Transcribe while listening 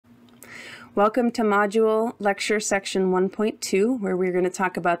Welcome to Module Lecture Section 1.2, where we're going to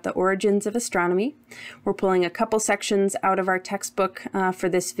talk about the origins of astronomy. We're pulling a couple sections out of our textbook for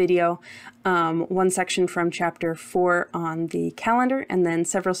this video, one section from Chapter 4 on the calendar, and then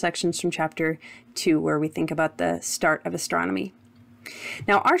several sections from Chapter 2, where we think about the start of astronomy.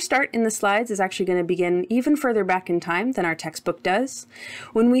 Now, our start in the slides is actually going to begin even further back in time than our textbook does.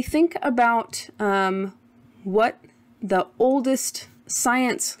 When we think about what the oldest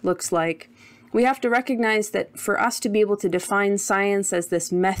science looks like, we have to recognize that for us to be able to define science as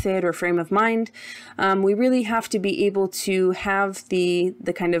this method or frame of mind, we really have to be able to have the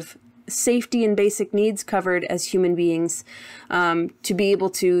kind of safety and basic needs covered as human beings to be able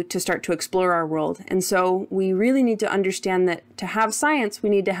to start to explore our world. And so we really need to understand that to have science, we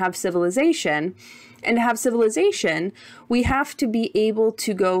need to have civilization. And to have civilization, we have to be able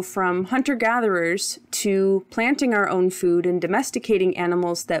to go from hunter-gatherers to planting our own food and domesticating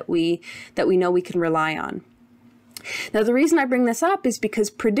animals that we know we can rely on. Now, the reason I bring this up is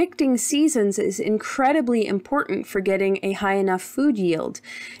because predicting seasons is incredibly important for getting a high enough food yield.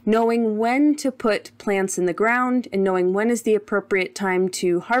 Knowing when to put plants in the ground and knowing when is the appropriate time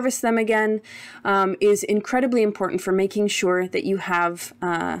to harvest them again is incredibly important for making sure that you have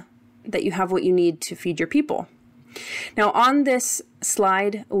what you need to feed your people. Now, on this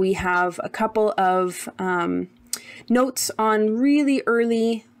slide, we have a couple of notes on really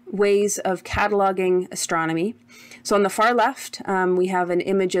early ways of cataloging astronomy. So on the far left, we have an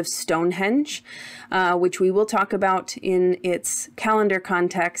image of Stonehenge, which we will talk about in its calendar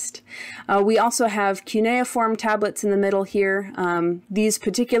context. We also have cuneiform tablets in the middle here. These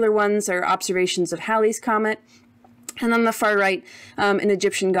particular ones are observations of Halley's Comet. And on the far right, an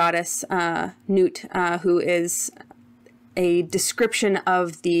Egyptian goddess, Nut, who is a description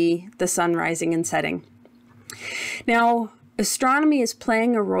of the sun rising and setting. Now, astronomy is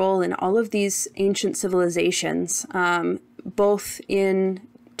playing a role in all of these ancient civilizations, both in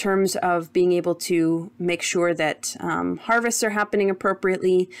terms of being able to make sure that harvests are happening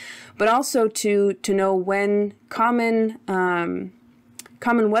appropriately, but also to know when common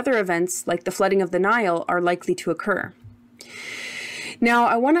weather events like the flooding of the Nile are likely to occur. Now,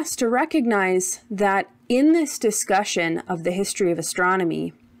 I want us to recognize that in this discussion of the history of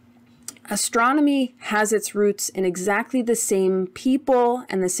astronomy, astronomy has its roots in exactly the same people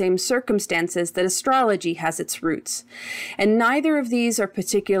and the same circumstances that astrology has its roots. And neither of these are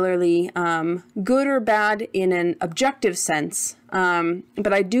particularly good or bad in an objective sense.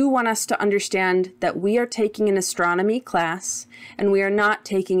 But I do want us to understand that we are taking an astronomy class and we are not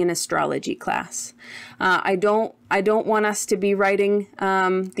taking an astrology class. I don't want us to be writing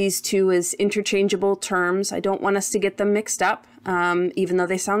these two as interchangeable terms. I don't want us to get them mixed up, even though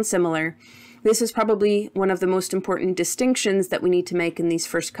they sound similar. This is probably one of the most important distinctions that we need to make in these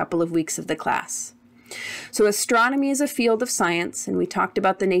first couple of weeks of the class. So astronomy is a field of science, and we talked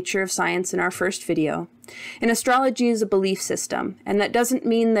about the nature of science in our first video. And astrology is a belief system, and that doesn't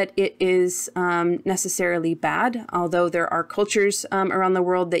mean that it is necessarily bad, although there are cultures around the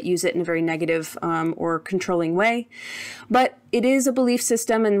world that use it in a very negative or controlling way. But it is a belief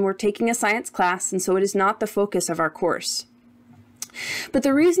system, and we're taking a science class, and so it is not the focus of our course. But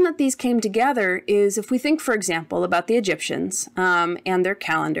the reason that these came together is if we think, for example, about the Egyptians and their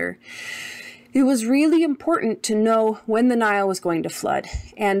calendar, it was really important to know when the Nile was going to flood.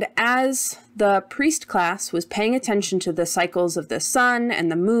 And as the priest class was paying attention to the cycles of the sun and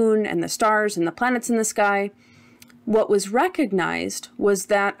the moon and the stars and the planets in the sky, what was recognized was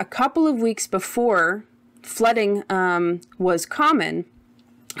that a couple of weeks before flooding was common,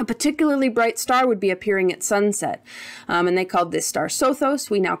 a particularly bright star would be appearing at sunset. And they called this star Sothos.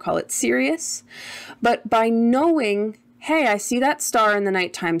 We now call it Sirius. But by knowing, hey, I see that star in the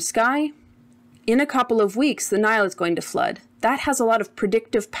nighttime sky, in a couple of weeks, the Nile is going to flood. That has a lot of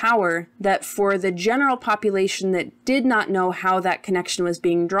predictive power that for the general population that did not know how that connection was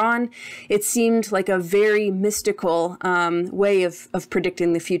being drawn, it seemed like a very mystical way of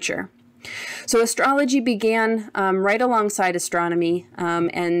predicting the future. So astrology began right alongside astronomy,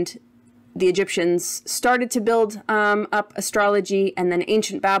 and the Egyptians started to build up astrology, and then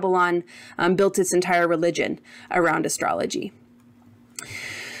ancient Babylon built its entire religion around astrology.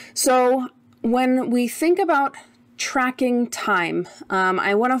 So when we think about tracking time,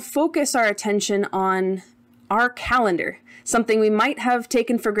 I want to focus our attention on our calendar, something we might have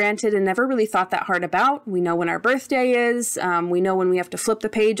taken for granted and never really thought that hard about. We know when our birthday is. We know when we have to flip the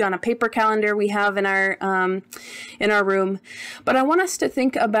page on a paper calendar we have in our room. But I want us to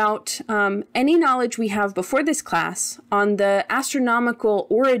think about any knowledge we have before this class on the astronomical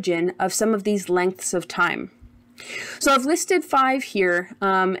origin of some of these lengths of time. So I've listed 5 here,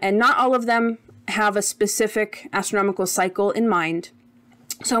 and not all of them have a specific astronomical cycle in mind.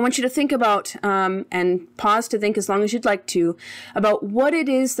 So I want you to think about, and pause to think as long as you'd like to, about what it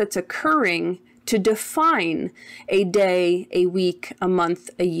is that's occurring to define a day, a week, a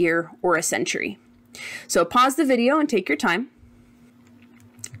month, a year, or a century. So pause the video and take your time.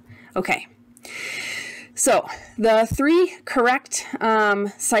 Okay. So the 3 correct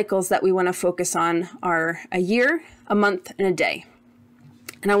cycles that we want to focus on are a year, a month, and a day.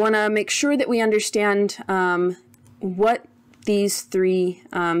 And I want to make sure that we understand what these 3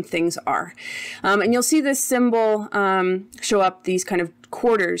 things are. And you'll see this symbol show up, these kind of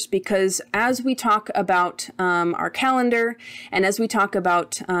quarters, because as we talk about our calendar and as we talk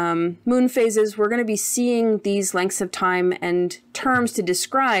about moon phases, we're going to be seeing these lengths of time and terms to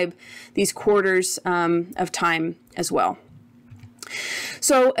describe these quarters of time as well.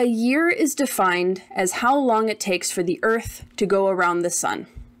 So a year is defined as how long it takes for the Earth to go around the sun.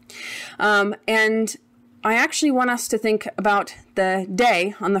 And I actually want us to think about the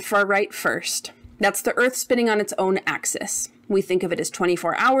day on the far right first. That's the Earth spinning on its own axis. We think of it as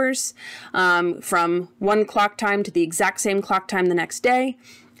 24 hours from one clock time to the exact same clock time the next day.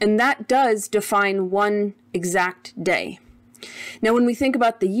 And that does define one exact day. Now, when we think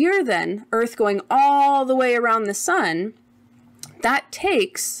about the year then, Earth going all the way around the sun, that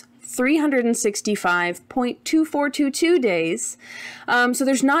takes 365.2422 days. So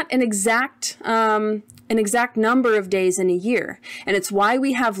there's not an exact number of days in a year. And it's why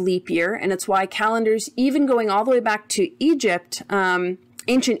we have leap year, and it's why calendars, even going all the way back to Egypt,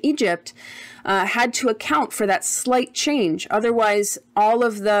 ancient Egypt, had to account for that slight change. Otherwise, all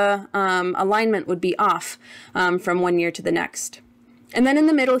of the alignment would be off from one year to the next. And then in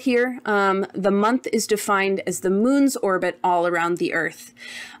the middle here, the month is defined as the moon's orbit all around the Earth.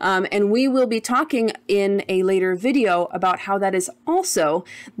 And we will be talking in a later video about how that is also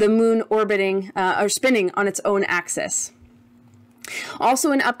the moon orbiting or spinning on its own axis.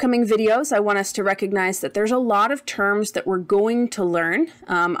 Also in upcoming videos, I want us to recognize that there's a lot of terms that we're going to learn.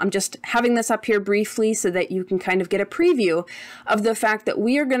 I'm just having this up here briefly so that you can kind of get a preview of the fact that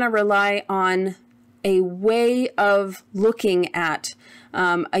we are going to rely on a way of looking at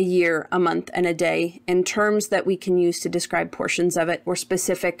a year, a month, and a day in terms that we can use to describe portions of it or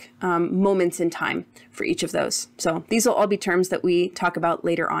specific moments in time for each of those. So these will all be terms that we talk about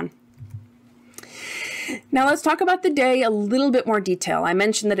later on. Now let's talk about the day a little bit more detail. I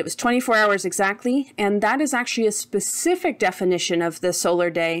mentioned that it was 24 hours exactly, and that is actually a specific definition of the solar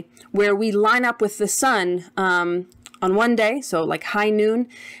day where we line up with the sun on one day, so like high noon,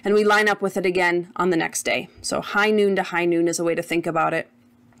 and we line up with it again on the next day. So high noon to high noon is a way to think about it.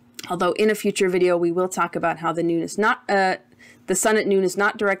 Although in a future video, we will talk about how the noon is not, the sun at noon is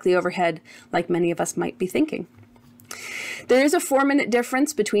not directly overhead like many of us might be thinking. There is a 4-minute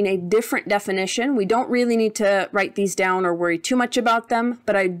difference between a different definition. We don't really need to write these down or worry too much about them,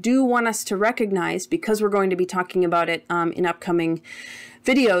 but I do want us to recognize, because we're going to be talking about it in upcoming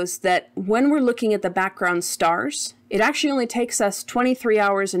videos, that when we're looking at the background stars, it actually only takes us 23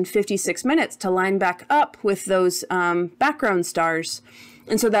 hours and 56 minutes to line back up with those background stars.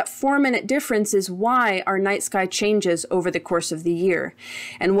 And so that 4-minute difference is why our night sky changes over the course of the year.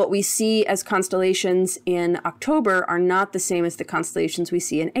 And what we see as constellations in October are not the same as the constellations we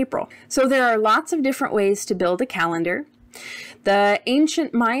see in April. So there are lots of different ways to build a calendar. The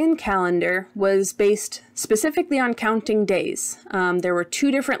ancient Mayan calendar was based specifically on counting days. There were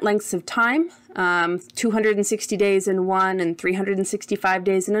 2 different lengths of time, 260 days in one and 365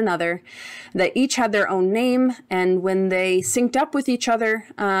 days in another, that each had their own name, and when they synced up with each other,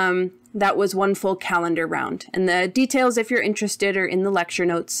 that was one full calendar round. And the details, if you're interested, are in the lecture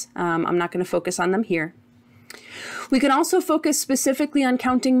notes. I'm not going to focus on them here. We can also focus specifically on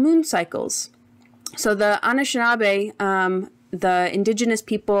counting moon cycles. So the Anishinaabe, the indigenous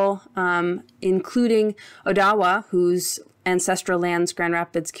people, including Odawa, whose ancestral lands Grand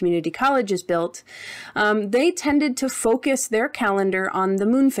Rapids Community College is built, they tended to focus their calendar on the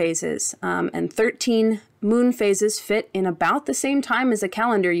moon phases, and 13 moon phases fit in about the same time as a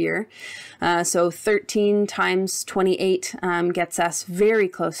calendar year. So 13 times 28 gets us very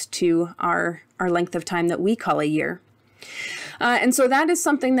close to our length of time that we call a year. And so that is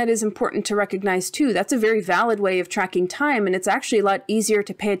something that is important to recognize too. That's a very valid way of tracking time, and it's actually a lot easier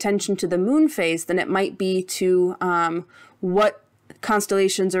to pay attention to the moon phase than it might be to what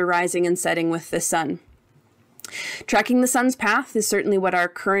constellations are rising and setting with the sun. Tracking the sun's path is certainly what our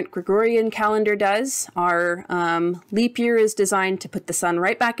current Gregorian calendar does. Our leap year is designed to put the sun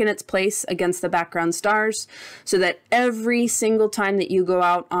right back in its place against the background stars, so that every single time that you go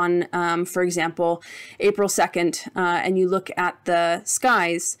out on, for example, April 2nd, and you look at the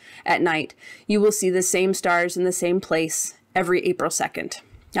skies at night, you will see the same stars in the same place every April 2nd.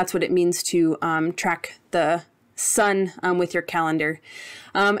 That's what it means to track the sun with your calendar.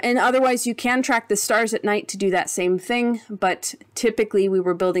 And otherwise you can track the stars at night to do that same thing, but typically we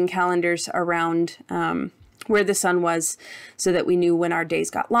were building calendars around where the sun was so that we knew when our days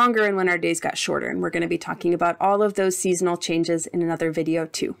got longer and when our days got shorter. And we're going to be talking about all of those seasonal changes in another video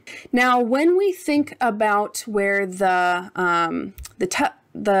too. Now, when we think about where the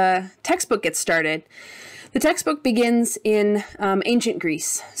textbook gets started, the textbook begins in ancient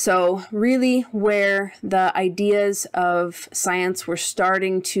Greece, so really where the ideas of science were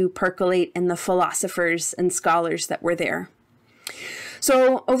starting to percolate in the philosophers and scholars that were there.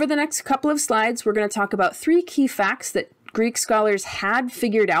 So over the next couple of slides, we're going to talk about 3 key facts that Greek scholars had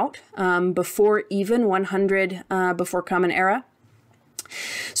figured out before even 100 before Common Era.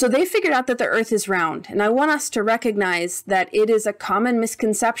 So they figured out that the Earth is round, and I want us to recognize that it is a common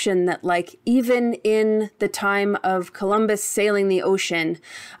misconception that, like, even in the time of Columbus sailing the ocean,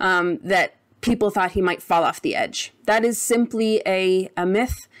 that people thought he might fall off the edge. That is simply a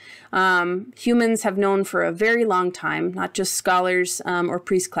myth. Humans have known for a very long time, not just scholars or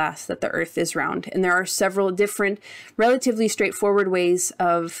priest class, that the Earth is round. And there are several different, relatively straightforward ways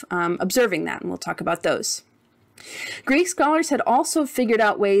of observing that, and we'll talk about those. Greek scholars had also figured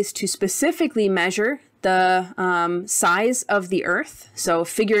out ways to specifically measure the size of the Earth, so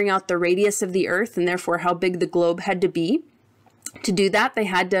figuring out the radius of the Earth and therefore how big the globe had to be. To do that, they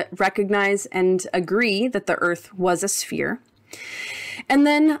had to recognize and agree that the Earth was a sphere. And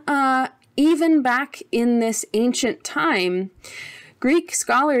then even back in this ancient time, Greek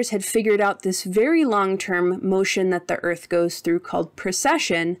scholars had figured out this very long-term motion that the Earth goes through called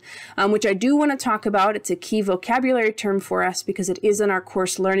precession, which I do want to talk about. It's a key vocabulary term for us because it is in our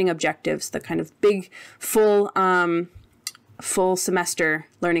course learning objectives, the kind of big, full semester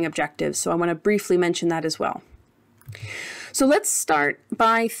learning objectives. So I want to briefly mention that as well. So let's start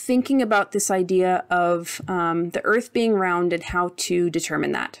by thinking about this idea of the Earth being round and how to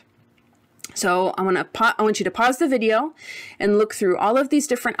determine that. So I want you to pause the video and look through all of these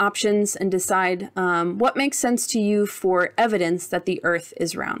different options and decide what makes sense to you for evidence that the Earth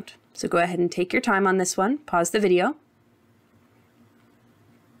is round. So go ahead and take your time on this one. Pause the video.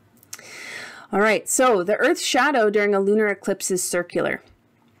 All right, so the Earth's shadow during a lunar eclipse is circular.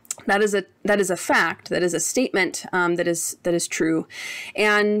 That is a fact. That is a statement that is true.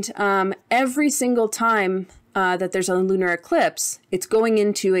 And every single time that there's a lunar eclipse, it's going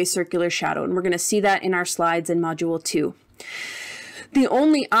into a circular shadow, and we're going to see that in our slides in Module 2. The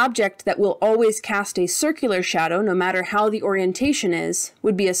only object that will always cast a circular shadow, no matter how the orientation is,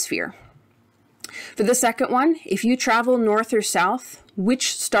 would be a sphere. For the second one, if you travel north or south,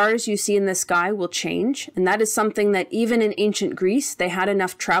 which stars you see in the sky will change, and that is something that even in ancient Greece, they had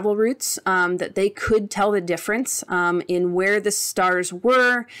enough travel routes that they could tell the difference in where the stars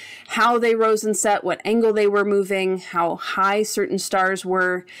were, how they rose and set, what angle they were moving, how high certain stars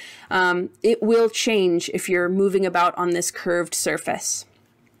were. It will change if you're moving about on this curved surface.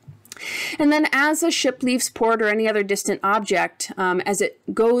 And then as a ship leaves port or any other distant object, as it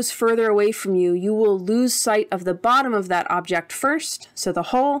goes further away from you, you will lose sight of the bottom of that object first, so the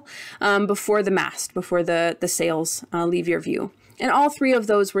hull, before the mast, before the sails leave your view. And all 3 of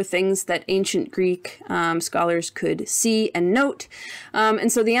those were things that ancient Greek scholars could see and note.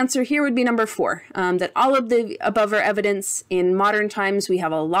 And so the answer here would be number 4, that all of the above are evidence. In modern times, we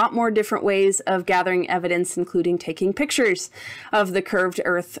have a lot more different ways of gathering evidence, including taking pictures of the curved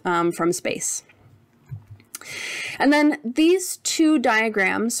Earth from space. And then these 2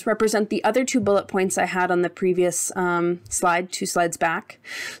 diagrams represent the other 2 bullet points I had on the previous slide, 2 slides back.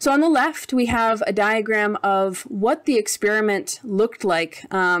 So on the left, we have a diagram of what the experiment looked like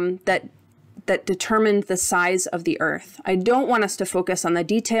that determined the size of the Earth. I don't want us to focus on the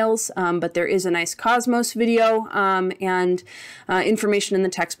details, but there is a nice Cosmos video and information in the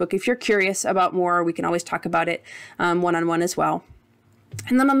textbook. If you're curious about more, we can always talk about it one-on-one as well.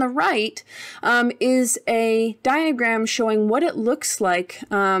 And then on the right is a diagram showing what it looks like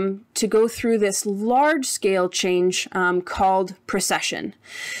to go through this large-scale change called precession.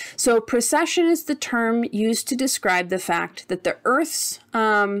 So precession is the term used to describe the fact that the Earth's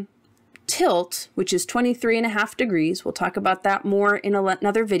tilt, which is 23.5 degrees, we'll talk about that more in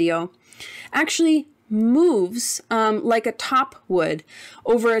another video, actually moves like a top would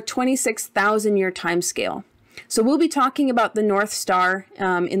over a 26,000-year time scale. So we'll be talking about the North Star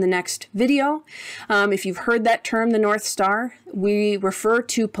in the next video. If you've heard that term, the North Star, we refer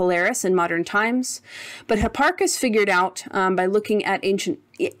to Polaris in modern times, but Hipparchus figured out by looking at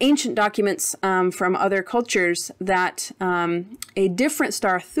ancient documents from other cultures that a different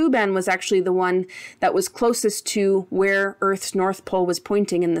star, Thuban, was actually the one that was closest to where Earth's North Pole was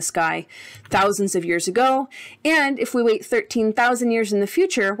pointing in the sky thousands of years ago. And if we wait 13,000 years in the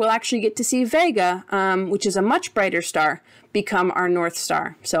future, we'll actually get to see Vega, which is a much brighter star, become our North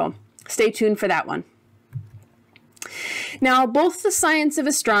Star. So stay tuned for that one. Now, both the science of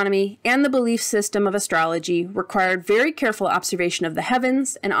astronomy and the belief system of astrology required very careful observation of the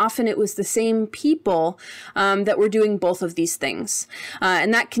heavens, and often it was the same people that were doing both of these things.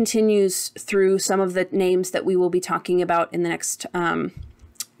 And that continues through some of the names that we will be talking about in the next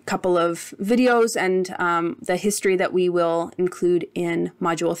couple of videos, and the history that we will include in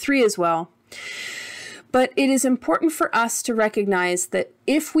Module 3 as well. But it is important for us to recognize that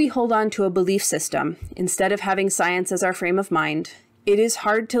if we hold on to a belief system, instead of having science as our frame of mind, it is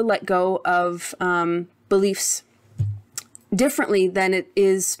hard to let go of beliefs differently than it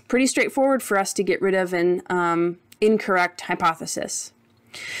is pretty straightforward for us to get rid of an incorrect hypothesis.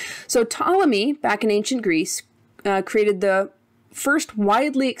 So Ptolemy, back in ancient Greece, created the first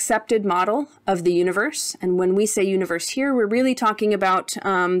widely accepted model of the universe. And when we say universe here, we're really talking about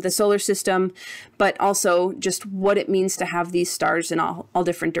the solar system, but also just what it means to have these stars in all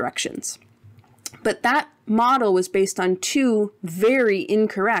different directions. But that model was based on two very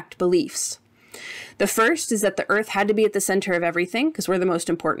incorrect beliefs. The first is that the Earth had to be at the center of everything because we're the most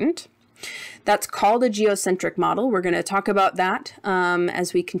important. That's called a geocentric model. We're going to talk about that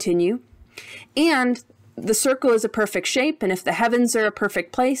as we continue. And the circle is a perfect shape, and if the heavens are a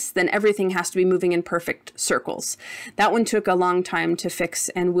perfect place, then everything has to be moving in perfect circles. That one took a long time to fix,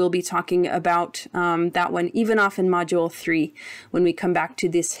 and we'll be talking about that one even off in Module 3 when we come back to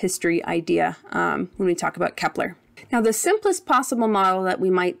this history idea when we talk about Kepler. Now, the simplest possible model that we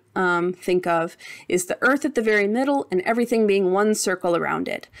might think of is the Earth at the very middle and everything being one circle around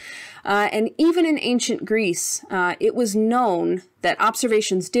it. And even in ancient Greece, it was known that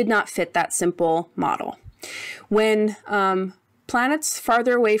observations did not fit that simple model. When planets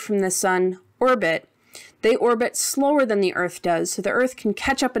farther away from the sun orbit, they orbit slower than the Earth does, so the Earth can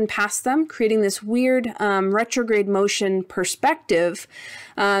catch up and pass them, creating this weird retrograde motion perspective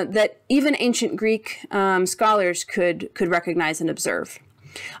that even ancient Greek scholars could recognize and observe.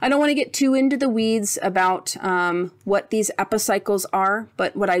 I don't want to get too into the weeds about what these epicycles are,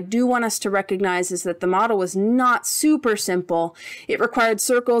 but what I do want us to recognize is that the model was not super simple. It required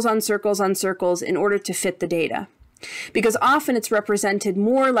circles on circles on circles in order to fit the data. Because often it's represented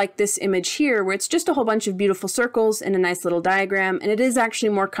more like this image here, where it's just a whole bunch of beautiful circles in a nice little diagram, and it is actually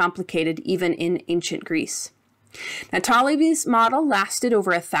more complicated even in ancient Greece. Now, Ptolemy's model lasted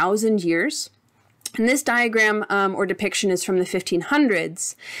over 1,000 years. And this diagram or depiction is from the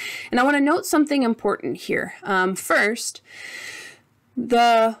 1500s. And I want to note something important here. First,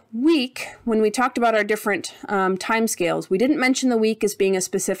 the week, when we talked about our different time scales, we didn't mention the week as being a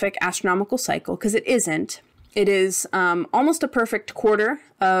specific astronomical cycle, because it isn't. It is almost a perfect quarter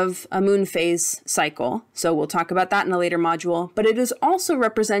of a moon phase cycle. So we'll talk about that in a later module. But it is also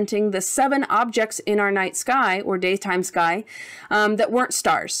representing the 7 objects in our night sky or daytime sky that weren't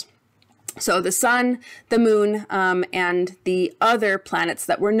stars. So the sun, the moon, and the other planets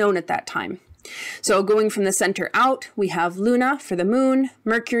that were known at that time. So going from the center out, we have Luna for the moon,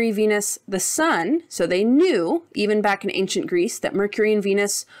 Mercury, Venus, the sun. So they knew, even back in ancient Greece, that Mercury and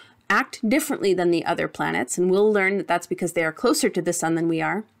Venus act differently than the other planets, and we'll learn that that's because they are closer to the sun than we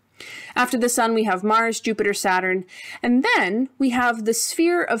are. After the sun, we have Mars, Jupiter, Saturn, and then we have the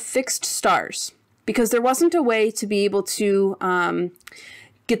sphere of fixed stars, because there wasn't a way to be able to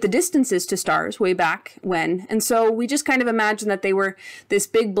get the distances to stars way back when, and so we just kind of imagine that they were this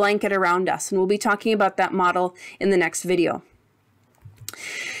big blanket around us, and we'll be talking about that model in the next video.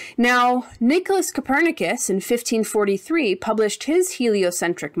 Now, Nicholas Copernicus in 1543 published his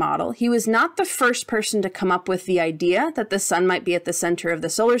heliocentric model. He was not the first person to come up with the idea that the sun might be at the center of the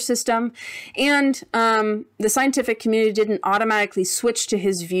solar system, and the scientific community didn't automatically switch to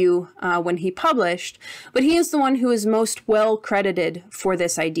his view when he published, but he is the one who is most well credited for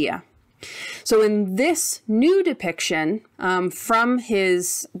this idea. So in this new depiction from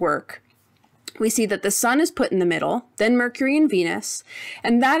his work, we see that the sun is put in the middle, then Mercury and Venus,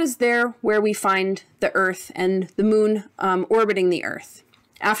 and that is there where we find the Earth and the moon orbiting the Earth.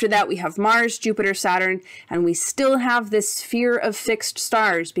 After that, we have Mars, Jupiter, Saturn, and we still have this sphere of fixed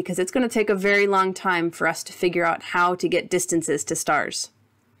stars because it's going to take a very long time for us to figure out how to get distances to stars.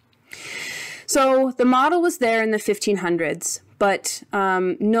 So the model was there in the 1500s, but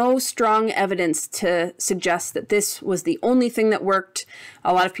no strong evidence to suggest that this was the only thing that worked.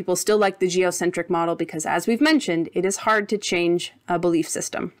 A lot of people still like the geocentric model because, as we've mentioned, it is hard to change a belief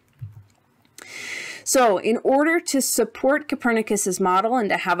system. So in order to support Copernicus's model and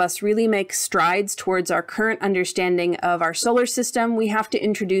to have us really make strides towards our current understanding of our solar system, we have to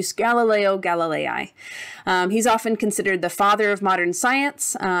introduce Galileo Galilei. He's often considered the father of modern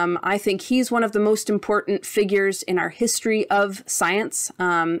science. I think he's one of the most important figures in our history of science,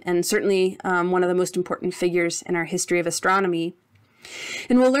 and certainly one of the most important figures in our history of astronomy.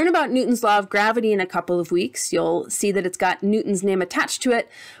 And we'll learn about Newton's law of gravity in a couple of weeks. You'll see that it's got Newton's name attached to it,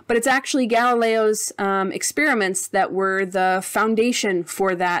 but it's actually Galileo's experiments that were the foundation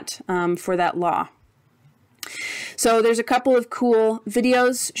for that law. So there's a couple of cool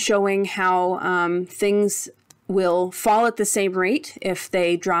videos showing how things will fall at the same rate if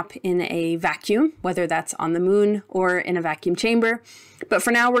they drop in a vacuum, whether that's on the moon or in a vacuum chamber. But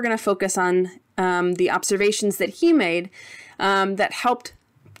for now, we're going to focus on the observations that he made that helped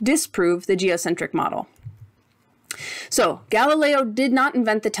disprove the geocentric model. So Galileo did not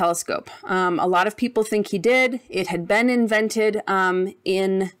invent the telescope. A lot of people think he did. It had been invented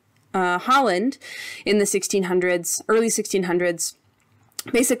in Holland in the 1600s, early 1600s.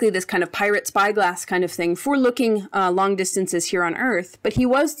 Basically this kind of pirate spyglass kind of thing for looking long distances here on Earth, but he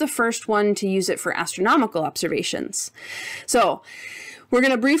was the first one to use it for astronomical observations. So we're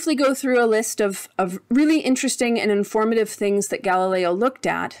going to briefly go through a list of really interesting and informative things that Galileo looked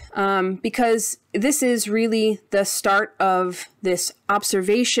at, because this is really the start of this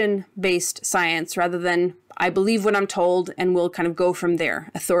observation-based science rather than I believe what I'm told and we'll kind of go from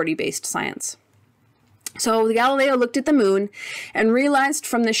there, authority-based science. So Galileo looked at the moon and realized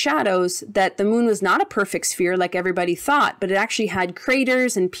from the shadows that the moon was not a perfect sphere like everybody thought, but it actually had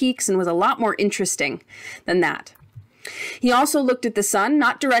craters and peaks and was a lot more interesting than that. He also looked at the sun,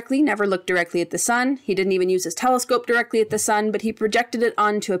 not directly, never looked directly at the sun. He didn't even use his telescope directly at the sun, but he projected it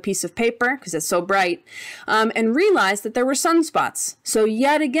onto a piece of paper because it's so bright, and realized that there were sunspots. So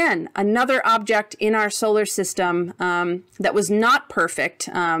yet again, another object in our solar system that was not perfect,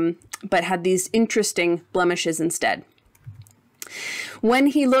 but had these interesting blemishes instead. When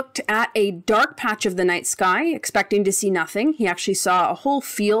he looked at a dark patch of the night sky, expecting to see nothing, he actually saw a whole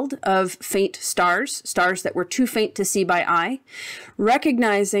field of faint stars, stars that were too faint to see by eye,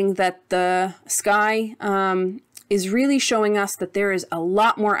 recognizing that the sky is really showing us that there is a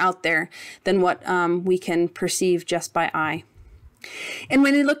lot more out there than what we can perceive just by eye. And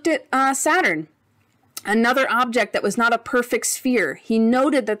when he looked at Saturn, another object that was not a perfect sphere, he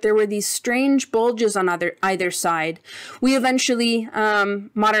noted that there were these strange bulges on either side. We eventually,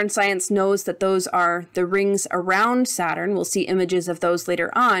 modern science knows that those are the rings around Saturn. We'll see images of those later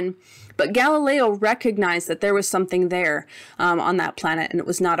on. But Galileo recognized that there was something there on that planet, and it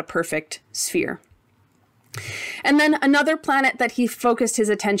was not a perfect sphere. And then another planet that he focused his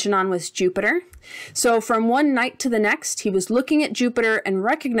attention on was Jupiter. So from one night to the next, he was looking at Jupiter and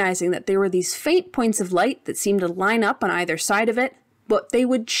recognizing that there were these faint points of light that seemed to line up on either side of it, but they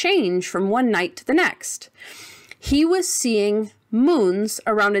would change from one night to the next. He was seeing moons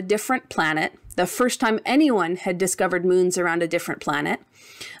around a different planet, the first time anyone had discovered moons around a different planet,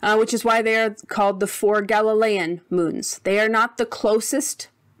 which is why they are called the 4 Galilean moons. They are not the closest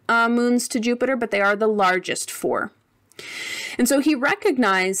moons to Jupiter, but they are the largest 4. And so he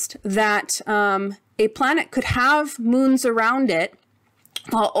recognized that a planet could have moons around it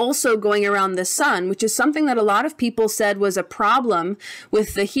while also going around the sun, which is something that a lot of people said was a problem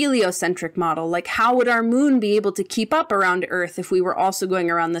with the heliocentric model. Like, how would our moon be able to keep up around Earth if we were also going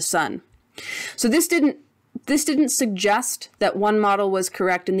around the sun? So this didn't suggest that one model was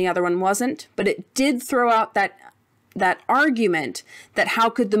correct and the other one wasn't, but it did throw out that argument that how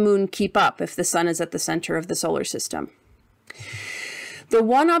could the moon keep up if the sun is at the center of the solar system. The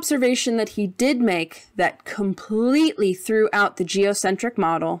one observation that he did make that completely threw out the geocentric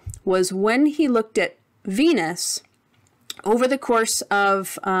model was when he looked at Venus over the course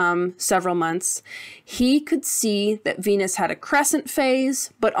of several months. He could see that Venus had a crescent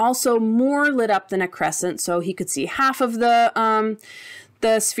phase, but also more lit up than a crescent. So he could see half of the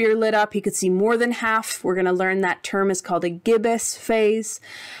sphere lit up. He could see more than half. We're going to learn that term is called a gibbous phase.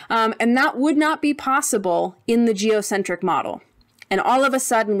 And that would not be possible in the geocentric model. And all of a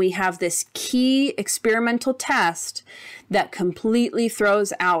sudden, we have this key experimental test that completely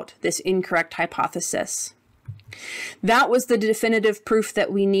throws out this incorrect hypothesis. That was the definitive proof that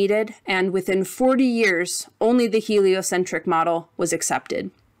we needed. And within 40 years, only the heliocentric model was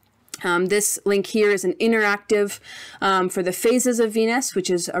accepted. This link here is an interactive for the phases of Venus, which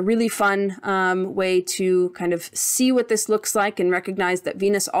is a really fun way to kind of see what this looks like and recognize that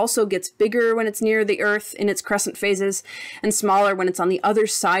Venus also gets bigger when it's near the Earth in its crescent phases and smaller when it's on the other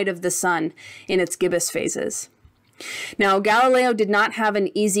side of the Sun in its gibbous phases. Now, Galileo did not have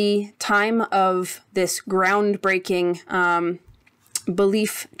an easy time of this groundbreaking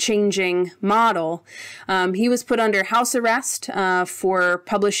belief-changing model. He was put under house arrest for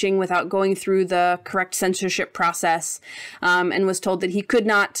publishing without going through the correct censorship process, and was told that he could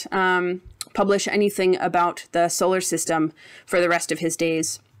not publish anything about the solar system for the rest of his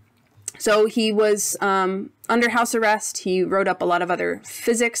days. So he was under house arrest. He wrote up a lot of other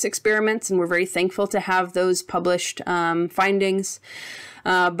physics experiments, and we're very thankful to have those published findings.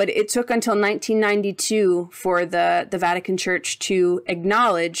 But it took until 1992 for the Vatican Church to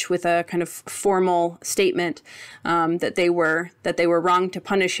acknowledge with a kind of formal statement that they were wrong to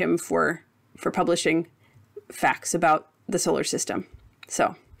punish him for publishing facts about the solar system.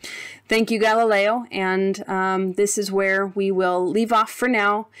 So thank you, Galileo, and this is where we will leave off for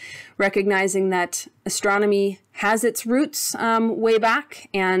now, recognizing that astronomy has its roots way back,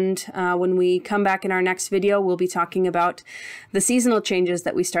 and when we come back in our next video, we'll be talking about the seasonal changes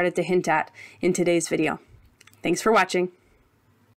that we started to hint at in today's video. Thanks for watching.